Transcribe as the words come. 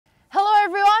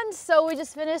So we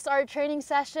just finished our training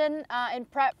session in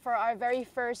prep for our very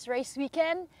first race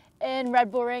weekend in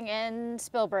Red Bull Ring in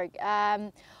Spielberg.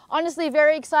 Honestly,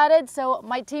 very excited. So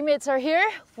my teammates are here.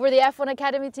 We're the F1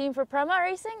 Academy team for Prema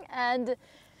Racing, and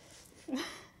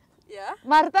yeah,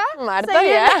 Marta,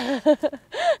 yeah.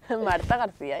 Marta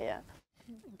Garcia, yeah.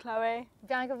 Chloe.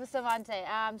 Bianca Bustamante.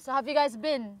 So have you guys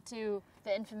been to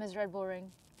the infamous Red Bull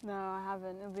Ring? No, I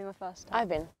haven't. It'll be my first time. I've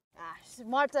been.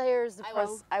 Marta here is the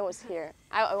pro. I was here.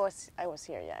 I was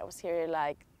here. Yeah, I was here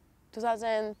like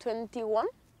 2021.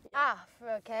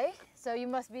 Okay. So you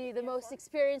must be the most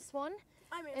experienced one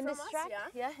in this track.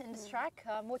 Yeah. Yeah, in this track.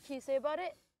 What can you say about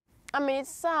it? I mean,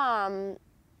 it's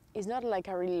not like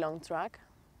a really long track.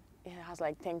 It has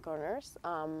like 10 corners.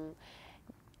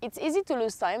 It's easy to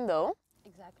lose time though.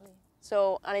 Exactly.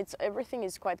 So, and everything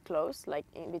is quite close, like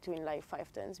in between like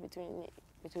 5/10s, between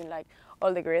like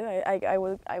all the grid, I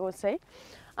would say.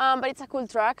 But it's a cool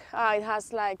track. It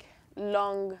has like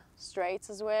long straights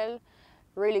as well,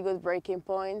 really good braking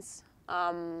points,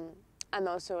 and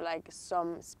also like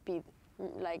some speed,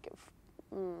 like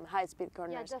high speed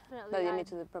corners that you need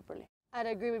to do properly. I'd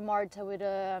agree with Marta.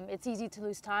 It's easy to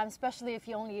lose time, especially if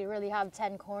you only really have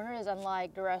 10 corners,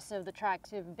 unlike the rest of the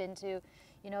tracks we've been to.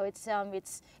 You know, it's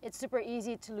super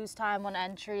easy to lose time on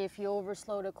entry if you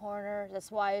overslow the corner. That's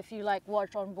why if you like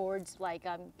watch on boards like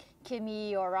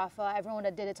Kimi or Rafa, everyone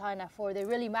that did a time F4, they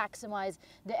really maximize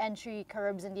the entry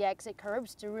curbs and the exit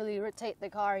curbs to really rotate the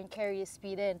car and carry your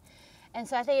speed in. And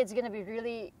so I think it's going to be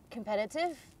really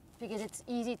competitive because it's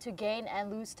easy to gain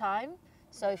and lose time.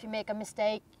 So if you make a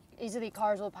mistake, easily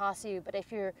cars will pass you. But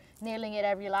if you're nailing it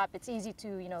every lap, it's easy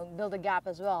to, you know, build a gap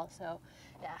as well. So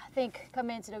yeah, I think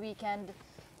coming into the weekend,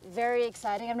 very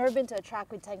exciting. I've never been to a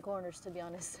track with 10 corners, to be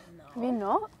honest. No. Have you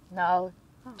not? No.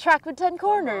 Oh. Track with 10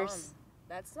 corners.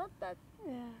 That's not that.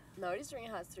 Yeah. No, this ring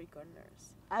has 3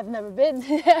 corners. I've never been.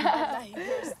 Like,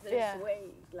 there's way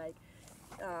like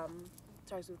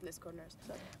tracks with less corners.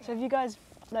 So have you guys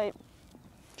like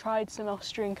tried some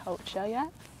Austrian culture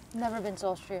yet? Never been to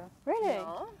Austria. Really?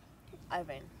 No, I've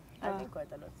been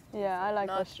quite a lot. Yeah, I like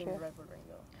not Austria. in the Red Bull Ring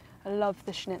though. I love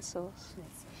the schnitzels.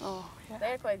 Oh, yeah.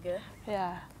 They're quite good.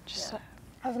 Yeah, just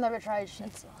I've never tried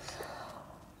schnitzel.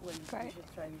 Well, great. You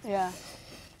should try this.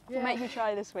 Yeah. Make me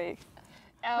try this week.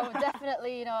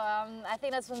 Definitely, you know, I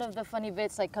think that's one of the funny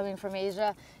bits, like coming from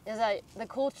Asia, is that the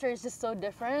culture is just so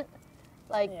different,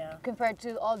 like compared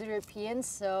to all the Europeans.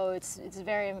 So it's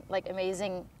very like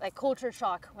amazing, like culture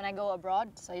shock when I go abroad.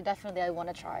 So definitely I want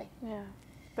to try. Yeah,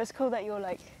 but it's cool that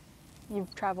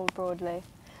you've travelled broadly.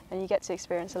 And you get to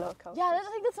experience a lot of culture. Yeah, I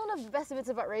think that's one of the best bits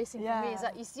about racing for me is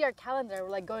that you see our calendar, we're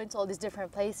like going to all these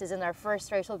different places, and our first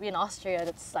race will be in Austria.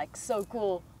 That's like so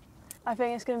cool. I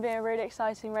think it's going to be a really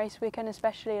exciting race weekend,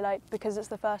 especially like because it's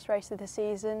the first race of the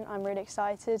season. I'm really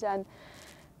excited, and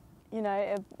you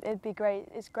know it'd be great.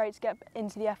 It's great to get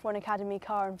into the F1 Academy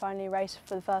car and finally race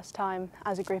for the first time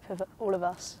as a group of all of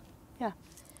us. Yeah.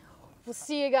 We'll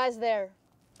see you guys there.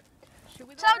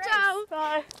 Ciao, ciao.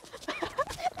 Bye.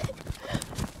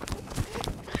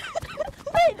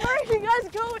 Wait, where are you guys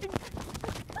going?